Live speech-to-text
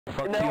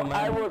Fuck No, you, man.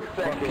 I was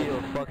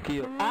second. Fuck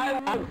you. I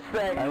was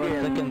second. I was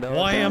second.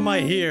 Why am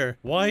I here?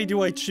 Why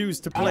do I choose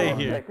to play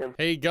here? Second.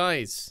 Hey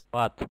guys.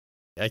 What?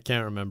 I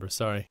can't remember,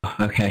 sorry.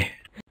 Okay.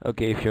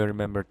 Okay, if you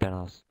remember,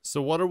 tell us.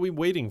 So what are we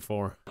waiting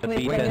for?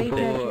 Waiting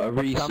for a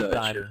researcher.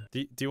 Sometime.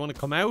 Do you want to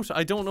come out?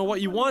 I don't know what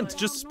you want.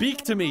 Just speak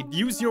to me.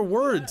 Use your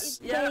words.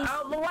 Yeah,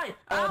 out the way.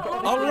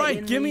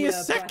 Alright, give me a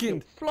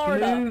second.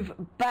 Florida.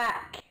 Move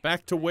back.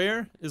 Back to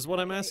where is what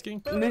I'm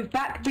asking? Move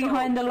back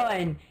behind the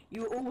line.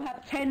 You all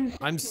have 10 seconds.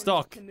 I'm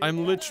stuck.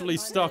 I'm literally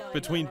stuck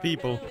between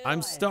people.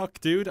 I'm stuck,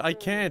 dude. I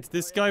can't.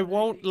 This guy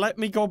won't let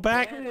me go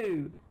back.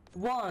 2,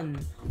 1.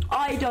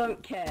 I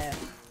don't care.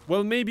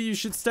 Well, maybe you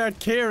should start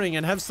caring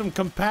and have some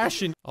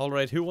compassion.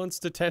 Alright, who wants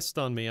to test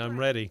on me? I'm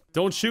ready.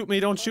 Don't shoot me,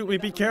 don't shoot me.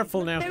 Be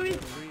careful now.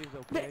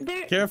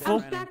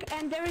 Careful. I'm stuck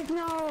and there is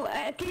no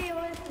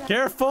KOS.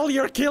 Careful,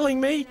 you're killing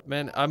me!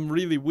 Man, I'm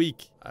really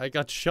weak. I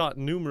got shot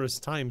numerous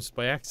times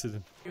by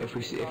accident. If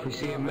we see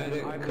a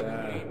medic,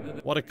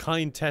 What a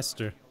kind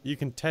tester. You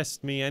can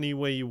test me any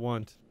way you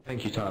want.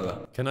 thank you,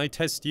 Tyler. Can I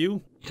test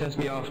you? Test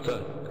me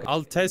after.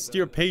 I'll test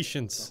your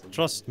patience.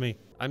 Trust me.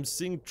 I'm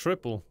seeing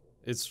triple.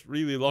 It's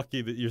really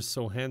lucky that you're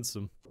so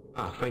handsome.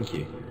 Ah, thank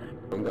you.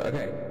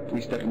 Okay,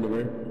 please step in the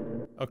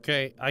room.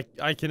 Okay,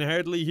 I can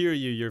hardly hear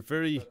you. You're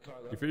very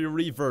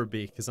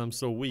reverby because I'm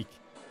so weak.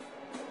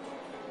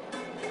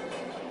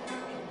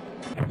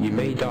 You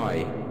may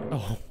die.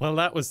 Oh, well,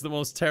 that was the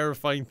most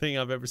terrifying thing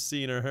I've ever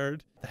seen or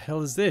heard. The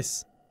hell is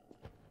this?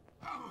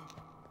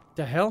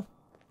 The hell?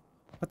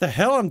 What the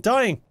hell? I'm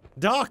dying!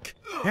 Doc!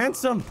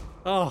 Handsome!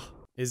 Oh,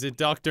 is it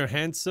Dr.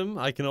 Handsome?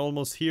 I can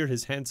almost hear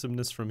his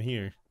handsomeness from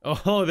here.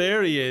 Oh,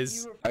 there he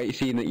is. Are you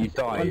seeing that you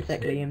died? One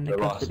sec, Liam. The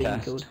last custody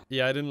test? called.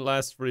 Yeah, I didn't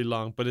last very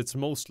long, but it's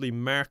mostly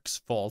Mark's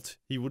fault.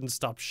 He wouldn't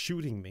stop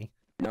shooting me.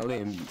 Now,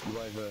 Liam, you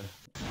either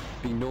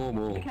be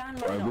normal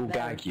or I will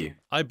gag you.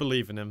 I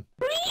believe in him.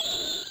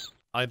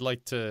 I'd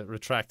like to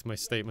retract my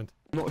statement.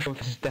 I'm not sure if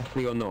this is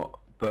definitely or not,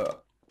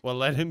 but Well,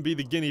 let him be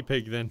the guinea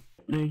pig then.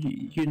 no,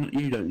 you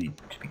don't need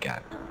to be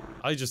gagged.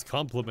 I just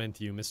compliment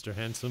you, Mr.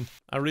 Handsome.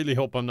 I really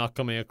hope I'm not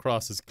coming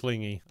across as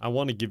clingy. I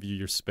want to give you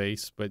your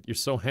space, but you're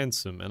so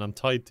handsome and I'm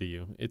tied to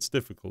you. It's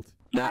difficult.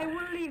 Nah,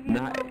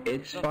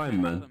 it's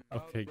fine, man.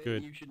 Okay,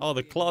 good. Oh,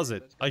 the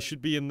closet. I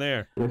should be in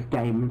there. This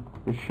game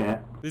is shit.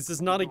 This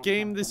is not a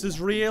game, this is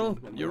real.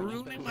 You're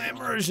ruining my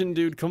immersion,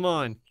 dude. Come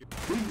on.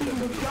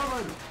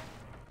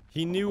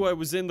 He knew I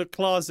was in the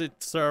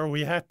closet, sir.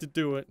 We had to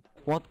do it.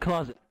 What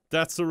closet?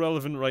 That's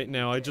irrelevant right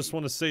now. I just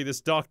want to say this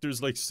doctor's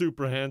like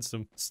super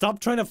handsome. Stop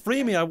trying to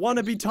free me. I want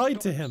to be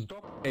tied to him.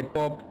 Hey,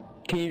 Bob,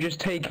 can you just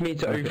take me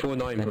to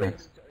 049,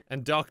 please?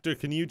 And doctor,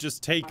 can you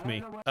just take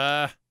me?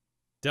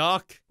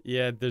 Doc?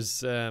 Yeah,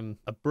 there's, a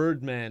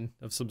birdman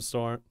of some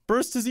sort.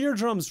 Burst his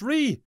eardrums,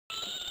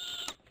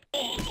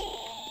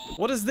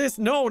 What is this?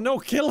 No, no,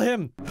 kill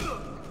him!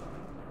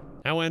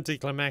 How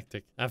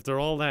anticlimactic. After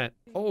all that.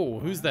 Oh,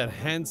 who's that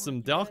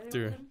handsome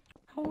doctor?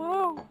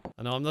 Hello.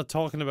 No, I'm not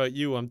talking about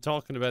you. I'm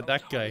talking about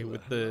that guy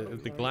with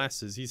the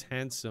glasses. He's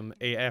handsome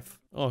AF.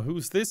 Oh,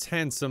 who's this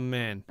handsome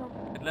man?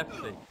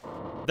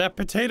 That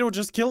potato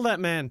just killed that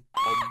man.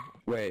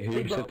 Wait,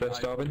 who said they're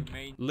starving?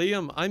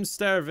 Liam, I'm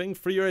starving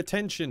for your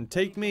attention.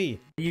 Take me.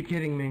 Are you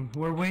kidding me?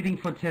 We're waiting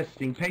for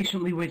testing,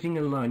 patiently waiting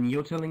in line.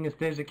 You're telling us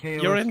there's a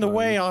KOS You're in the line.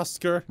 way,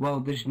 Oscar. Well,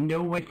 there's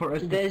no way for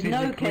us There's to no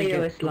physically get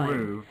KOS line.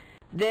 through.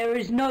 There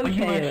is no Are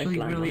you KOS actually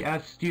line. really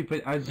as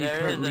stupid as you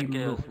currently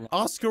look?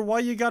 Oscar, why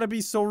you gotta be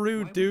so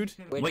rude, dude?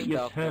 Wait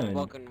your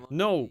turn.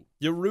 No,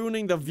 you're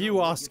ruining the view,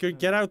 Oscar.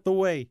 Get out the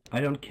way.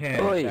 I don't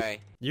care. Oi.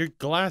 Your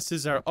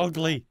glasses are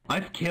ugly.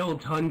 I've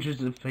killed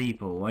hundreds of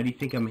people. Why do you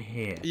think I'm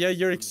here? Yeah,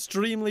 you're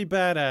extremely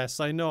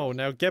badass, I know.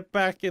 Now get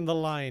back in the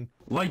line.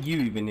 Why are you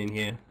even in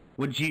here?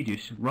 What'd you do?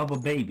 Rob a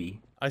baby?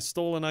 I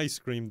stole an ice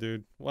cream,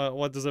 dude.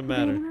 What does it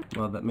matter?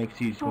 Well, that makes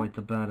you quite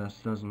the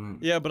badass, doesn't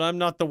it? Yeah, but I'm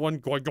not the one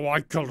going, oh,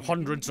 I killed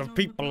hundreds of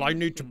people. I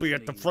need to be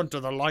at the front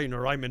of the line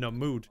or I'm in a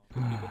mood.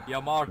 Yeah,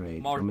 Mark,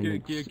 Great. Mark, I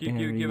mean,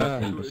 give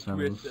us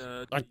imbeciles.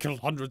 I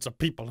killed hundreds of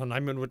people and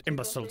I'm in with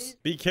imbeciles.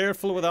 Be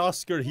careful with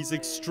Oscar. He's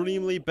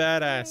extremely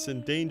badass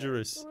and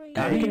dangerous.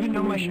 I don't even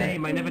know my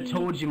name. I never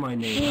told you my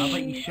name. How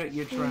about you shut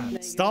your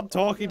trap? Stop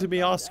talking to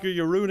me, Oscar.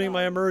 You're ruining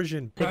my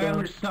immersion.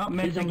 Tyler, stop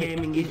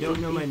metagaming. You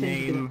don't know my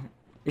name.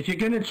 If you're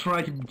gonna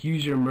try to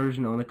use your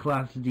immersion on a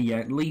Class D,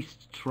 at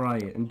least try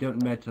it and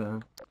don't meta.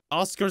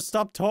 Oscar,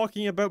 stop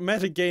talking about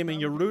metagaming.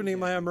 You're ruining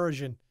my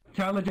immersion.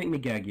 Tyler, make me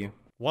gag you.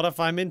 What if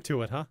I'm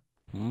into it, huh?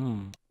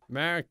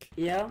 Mark.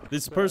 Yeah?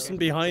 This person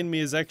behind me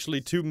is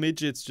actually two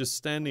midgets just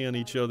standing on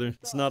each other.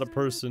 It's not a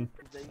person.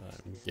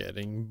 I'm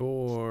getting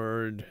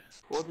bored.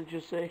 What did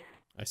you say?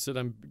 I said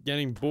I'm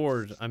getting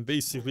bored. I'm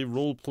basically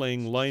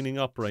role-playing lining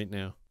up right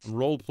now. I'm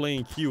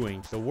role-playing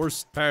queuing. The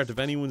worst part of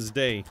anyone's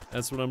day.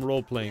 That's what I'm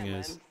role-playing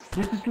as.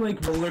 This is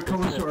like roller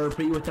coaster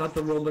RP without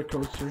the roller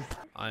coaster.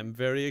 I'm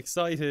very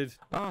excited.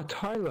 Ah,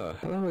 Tyler,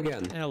 hello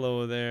again.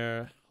 Hello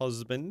there,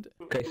 husband.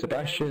 Okay,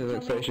 Sebastian, it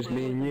looks like it's just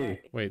me and you.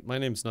 Wait, my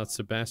name's not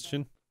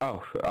Sebastian.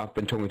 Oh, I've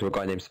been talking to a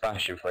guy named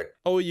Sebastian for like...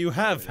 Oh, you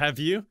have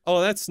you? Oh,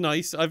 that's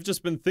nice. I've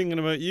just been thinking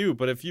about you,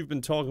 but if you've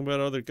been talking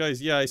about other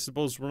guys, yeah, I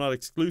suppose we're not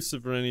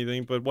exclusive or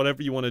anything, but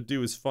whatever you want to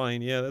do is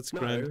fine. Yeah, that's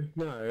grand.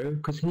 No,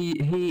 because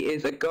he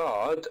is a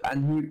guard,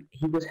 and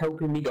he was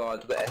helping me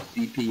guard the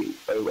SCP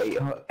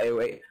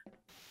 0808.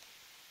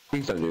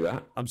 Please don't do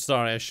that. I'm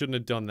sorry, I shouldn't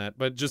have done that,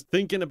 but just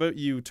thinking about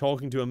you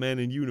talking to a man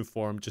in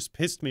uniform just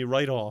pissed me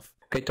right off.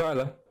 Okay,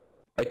 Tyler,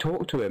 I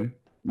talked to him,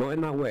 not in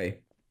that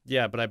way.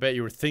 Yeah, but I bet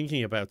you were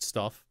thinking about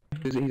stuff.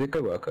 He's a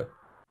co-worker.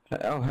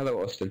 Oh,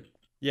 hello, Austin.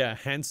 Yeah,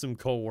 handsome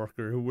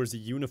co-worker who wears a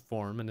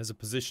uniform and has a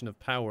position of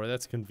power.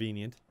 That's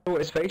convenient. I know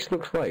what his face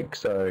looks like,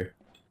 so...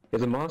 he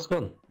has a mask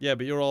on. Yeah,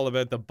 but you're all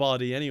about the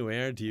body anyway,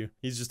 aren't you?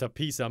 He's just a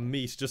piece of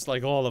meat, just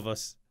like all of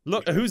us.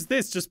 Look, who's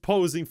this just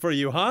posing for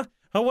you, huh?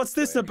 Oh, what's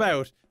this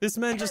about? This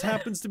man just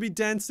happens to be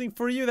dancing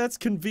for you? That's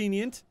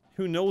convenient.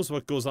 Who knows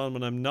what goes on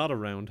when I'm not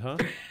around, huh?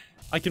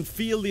 I can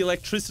feel the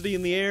electricity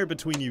in the air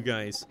between you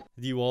guys.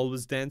 Do you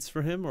always dance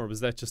for him, or was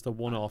that just a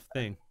one-off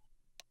thing?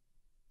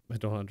 I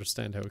don't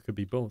understand how it could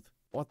be both.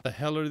 What the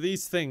hell are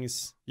these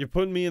things? You're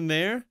putting me in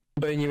there?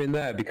 I'm putting you in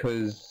there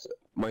because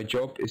my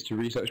job is to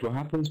research what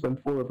happens when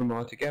 4 of them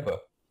are together.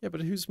 Yeah,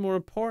 but who's more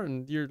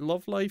important? Your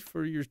love life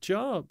or your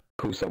job?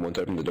 Call someone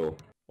to open the door.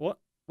 What?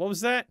 What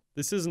was that?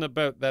 This isn't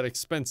about that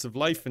expensive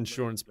life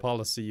insurance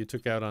policy you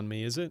took out on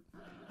me, is it?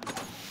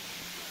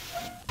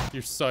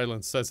 Your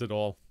silence says it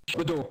all.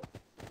 Shut the door.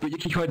 Put your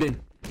key card in.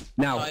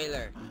 Now.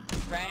 Tyler.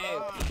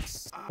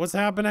 What's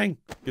happening?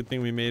 Good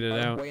thing we made it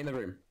out. Wait in the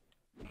room.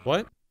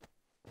 What?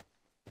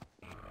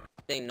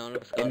 None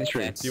of us In this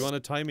room. Do you want to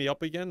tie me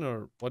up again,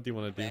 or what do you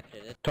want to do?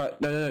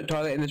 No,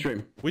 Tyler, in this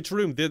room. Which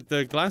room?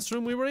 The glass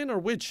room we were in, or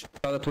which?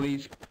 Tyler,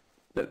 please.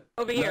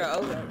 Over here,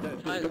 over.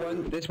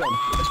 This one.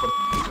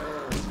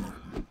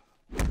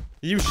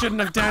 You shouldn't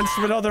have danced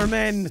with other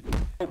men!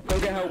 Go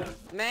get help.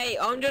 Mate,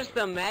 I'm just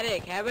the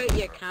medic. How about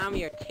you calm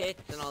your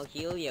tits and I'll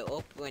heal you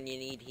up when you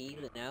need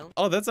healing now?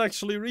 Oh, that's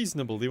actually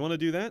reasonable. Do you want to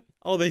do that?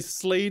 Oh, they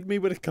slayed me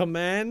with a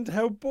command?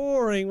 How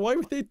boring. Why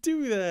would they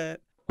do that?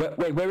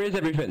 Wait, where is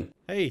everything?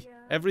 Hey,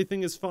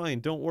 everything is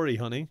fine. Don't worry,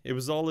 honey. It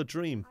was all a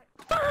dream.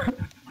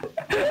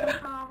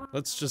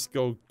 Let's just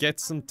go get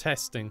some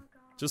testing.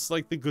 Just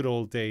like the good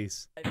old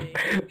days.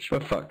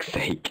 For fuck's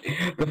sake.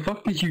 The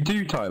fuck did you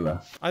do,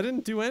 Tyler? I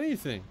didn't do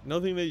anything.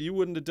 Nothing that you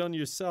wouldn't have done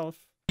yourself.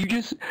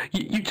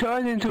 You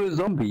turned into a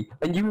zombie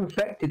and you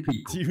infected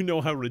people. Do you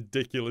know how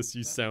ridiculous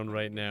you sound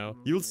right now?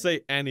 You'll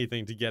say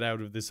anything to get out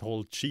of this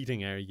whole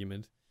cheating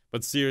argument.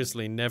 But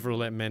seriously, never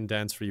let men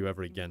dance for you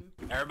ever again.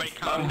 Everybody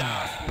calm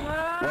down.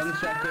 1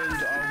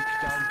 second,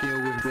 I'll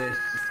deal with this.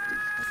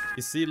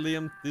 You see,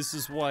 Liam, this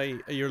is why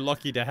you're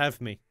lucky to have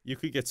me. You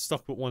could get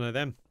stuck with one of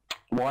them.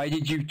 Why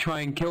did you try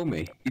and kill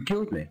me? You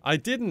killed me. I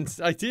didn't.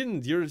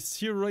 You're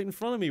here right in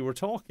front of me. We're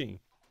talking.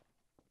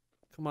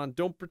 Come on,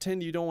 don't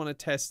pretend you don't want to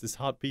test this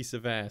hot piece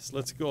of ass.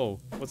 Let's go.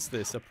 What's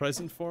this? A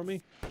present for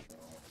me?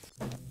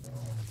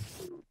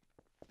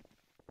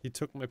 He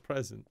took my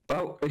present.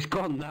 Oh, it's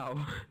gone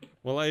now.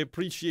 Well, I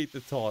appreciate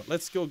the thought.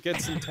 Let's go get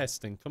some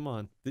testing. Come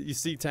on. You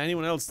see, to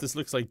anyone else, this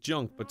looks like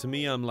junk, but to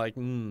me, I'm like,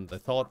 the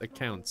thought that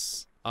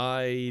counts.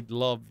 I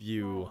love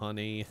you,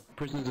 honey.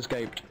 Prisoners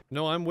escaped.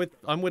 No, I'm with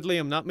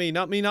Liam. Not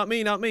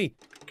me.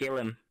 Kill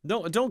him.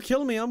 No, don't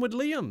kill me. I'm with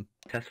Liam.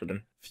 Test with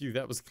him. Phew,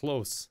 that was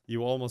close.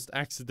 You almost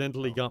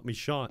accidentally got me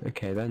shot.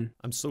 Okay, then.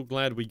 I'm so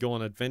glad we go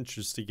on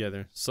adventures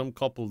together. Some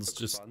couples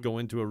just go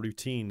into a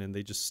routine and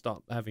they just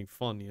stop having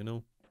fun, you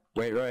know?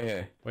 Wait, right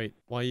here. Wait,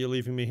 why are you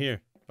leaving me here?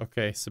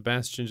 Okay,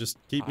 Sebastian, just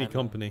keep me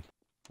company.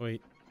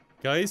 Wait.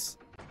 Guys?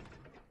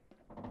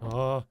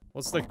 Oh,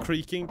 what's that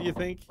creaking, do you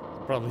think?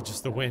 Probably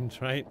just the wind,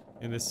 right?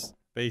 In this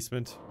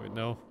basement. Wait,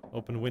 no.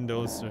 Open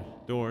windows or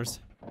doors.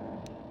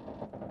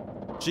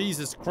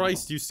 Jesus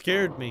Christ, you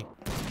scared me.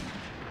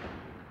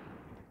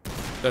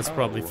 That's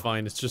probably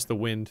fine. It's just the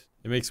wind.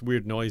 It makes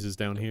weird noises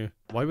down here.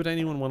 Why would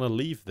anyone want to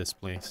leave this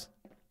place?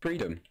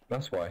 Freedom.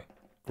 That's why.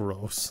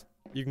 Gross.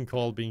 You can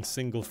call being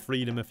single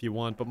freedom if you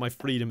want, but my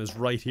freedom is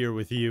right here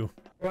with you.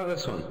 Well,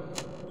 this one.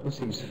 This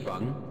seems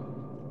fun.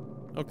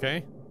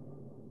 Okay.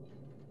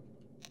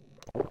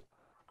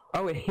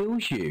 Oh, it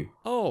heals you.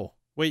 Oh,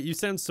 wait, you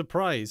sound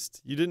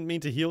surprised. You didn't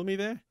mean to heal me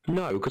there?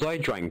 No, because I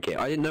drank it.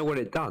 I didn't know what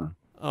it done.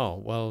 Oh,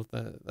 well,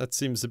 that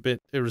seems a bit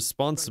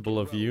irresponsible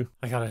of you.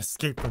 I gotta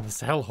escape from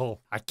this hellhole.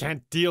 I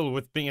can't deal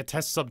with being a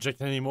test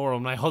subject anymore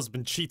when my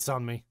husband cheats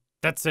on me.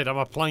 That's it, I'm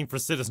applying for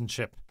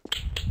citizenship.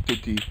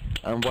 Pity,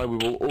 and why we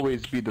will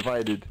always be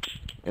divided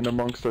in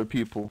amongst our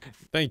people.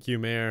 Thank you,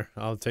 Mayor.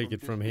 I'll take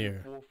it from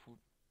here.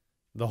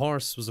 The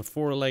horse was a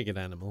 4-legged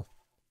animal,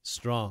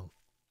 strong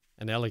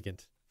and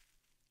elegant,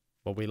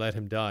 but we let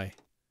him die.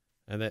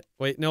 And that—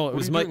 wait, no, it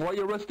was my— why are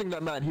you arresting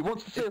that man? He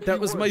wants to say a few that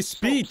was words. my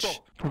speech!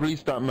 Stop.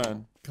 Release that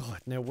man.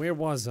 God, now where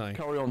was I?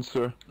 Carry on,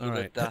 sir.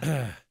 Alright.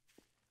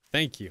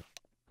 Thank you.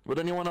 Would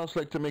anyone else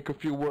like to make a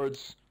few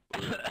words?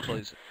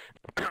 Please.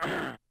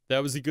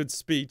 That was a good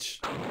speech.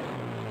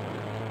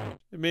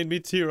 It made me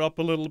tear up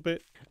a little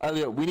bit.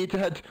 Elliot, we need to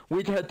head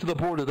to the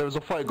border. There's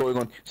a fight going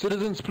on.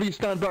 Citizens, please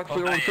stand back for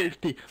your own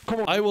safety.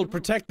 Come on. I will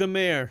protect the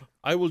mayor.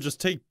 I will just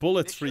take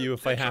bullets for you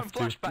if I have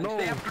to. No,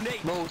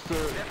 no,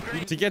 sir.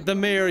 To get the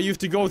mayor, you have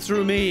to go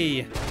through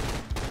me.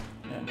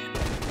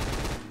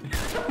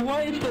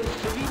 Why is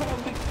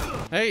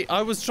this? Hey,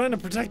 I was trying to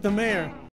protect the mayor.